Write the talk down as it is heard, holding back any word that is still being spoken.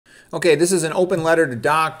Okay, this is an open letter to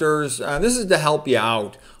doctors. This is to help you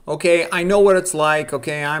out. Okay, I know what it's like.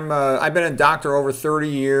 Okay, I've been a doctor over 30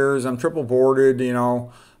 years. I'm triple boarded.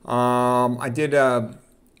 I did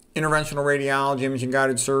interventional radiology, imaging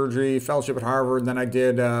guided surgery fellowship at Harvard. Then I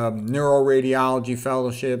did neuroradiology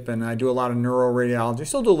fellowship, and I do a lot of neuroradiology.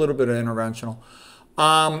 Still do a little bit of interventional.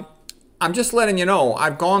 I'm just letting you know,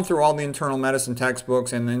 I've gone through all the internal medicine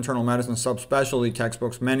textbooks and the internal medicine subspecialty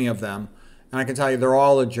textbooks, many of them. And I can tell you they're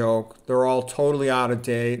all a joke. They're all totally out of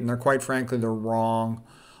date, and they're quite frankly, they're wrong.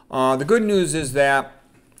 The good news is that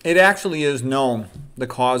it actually is known the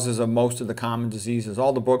causes of most of the common diseases.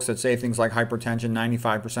 All the books that say things like hypertension,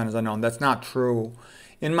 95% is unknown. That's not true.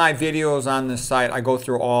 In my videos on this site, I go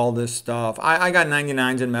through all this stuff. I got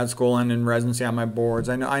 99s in med school and in residency on my boards.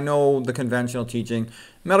 I know the conventional teaching.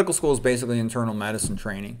 Medical school is basically internal medicine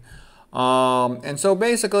training. And so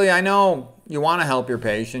basically, I know you want to help your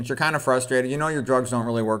patients. You're kind of frustrated. You know your drugs don't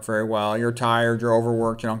really work very well. You're tired. You're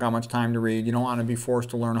overworked. You don't got much time to read. You don't want to be forced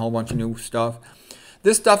to learn a whole bunch of new stuff.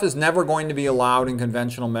 This stuff is never going to be allowed in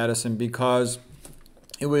conventional medicine because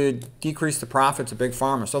it would decrease the profits of big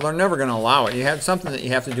pharma. So they're never going to allow it. You have something that you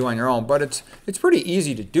have to do on your own, but it's pretty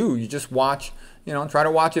easy to do. You just watch, try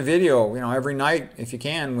to watch a video, every night if you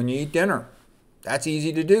can when you eat dinner. That's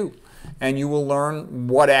easy to do. And you will learn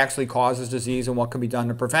what actually causes disease and what can be done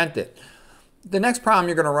to prevent it. The next problem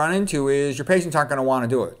you're going to run into is your patients aren't going to want to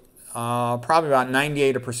do it. Probably about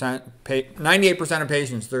 98% of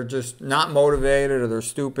patients, they're just not motivated, or they're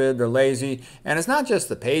stupid, they're lazy. And it's not just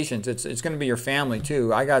the patients, it's going to be your family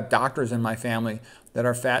too. I got doctors in my family that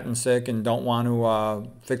are fat and sick and don't want to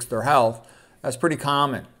fix their health. That's pretty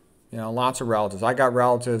common. Lots of relatives. I got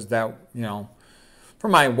relatives that,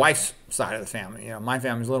 from my wife's side of the family. My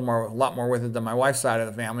family's a lot more with it than my wife's side of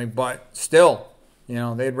the family, but still,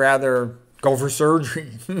 they'd rather go for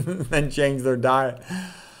surgery than change their diet.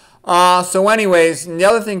 So anyways, the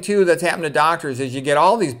other thing too that's happened to doctors is you get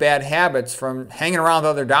all these bad habits from hanging around with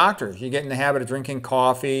other doctors. You get in the habit of drinking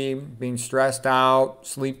coffee, being stressed out,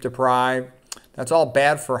 sleep deprived. That's all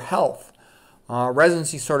bad for health.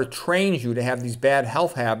 Residency sort of trains you to have these bad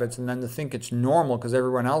health habits and then to think it's normal because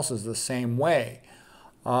everyone else is the same way.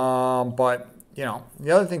 But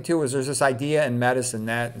the other thing too is there's this idea in medicine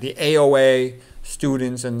that the AOA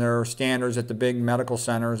students and their standards at the big medical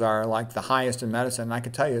centers are like the highest in medicine. And I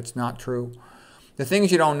can tell you it's not true. The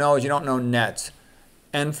things you don't know is you don't know NETs.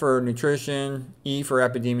 N for nutrition, E for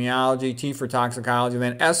epidemiology, T for toxicology,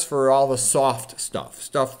 then S for all the soft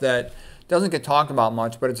stuff that doesn't get talked about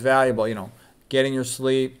much, but it's valuable. Getting your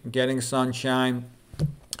sleep, getting sunshine,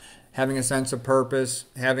 having a sense of purpose,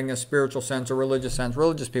 having a spiritual sense, a religious sense.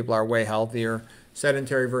 Religious people are way healthier.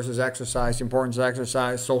 Sedentary versus exercise, the importance of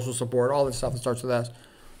exercise, social support, all this stuff that starts with S.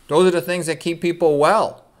 Those are the things that keep people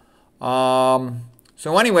well.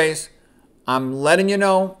 So anyways, I'm letting you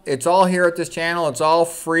know, it's all here at this channel. It's all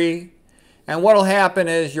free. And what will happen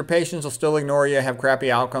is your patients will still ignore you, have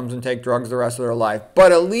crappy outcomes, and take drugs the rest of their life.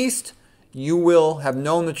 But at least you will have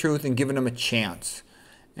known the truth and given them a chance.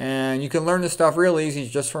 And you can learn this stuff real easy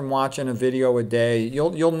just from watching a video a day.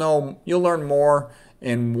 You'll learn more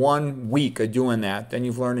in 1 week of doing that than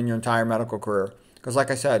you've learned in your entire medical career. Because like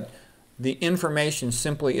I said, the information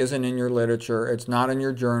simply isn't in your literature. It's not in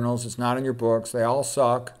your journals. It's not in your books. They all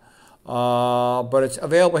suck. But it's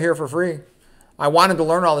available here for free. I wanted to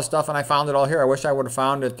learn all this stuff and I found it all here. I wish I would have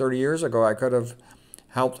found it 30 years ago. I could have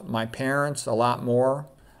helped my parents a lot more.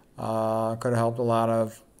 Could have helped a lot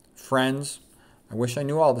of friends. I wish I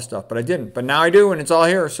knew all this stuff, but I didn't. But now I do, and it's all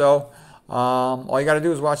here. So all you got to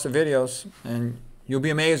do is watch the videos, and you'll be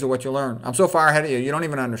amazed at what you learn. I'm so far ahead of you, you don't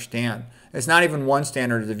even understand. It's not even 1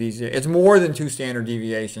 standard deviation. It's more than 2 standard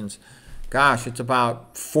deviations. Gosh, it's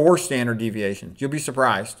about 4 standard deviations. You'll be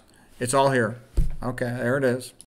surprised. It's all here. Okay, there it is.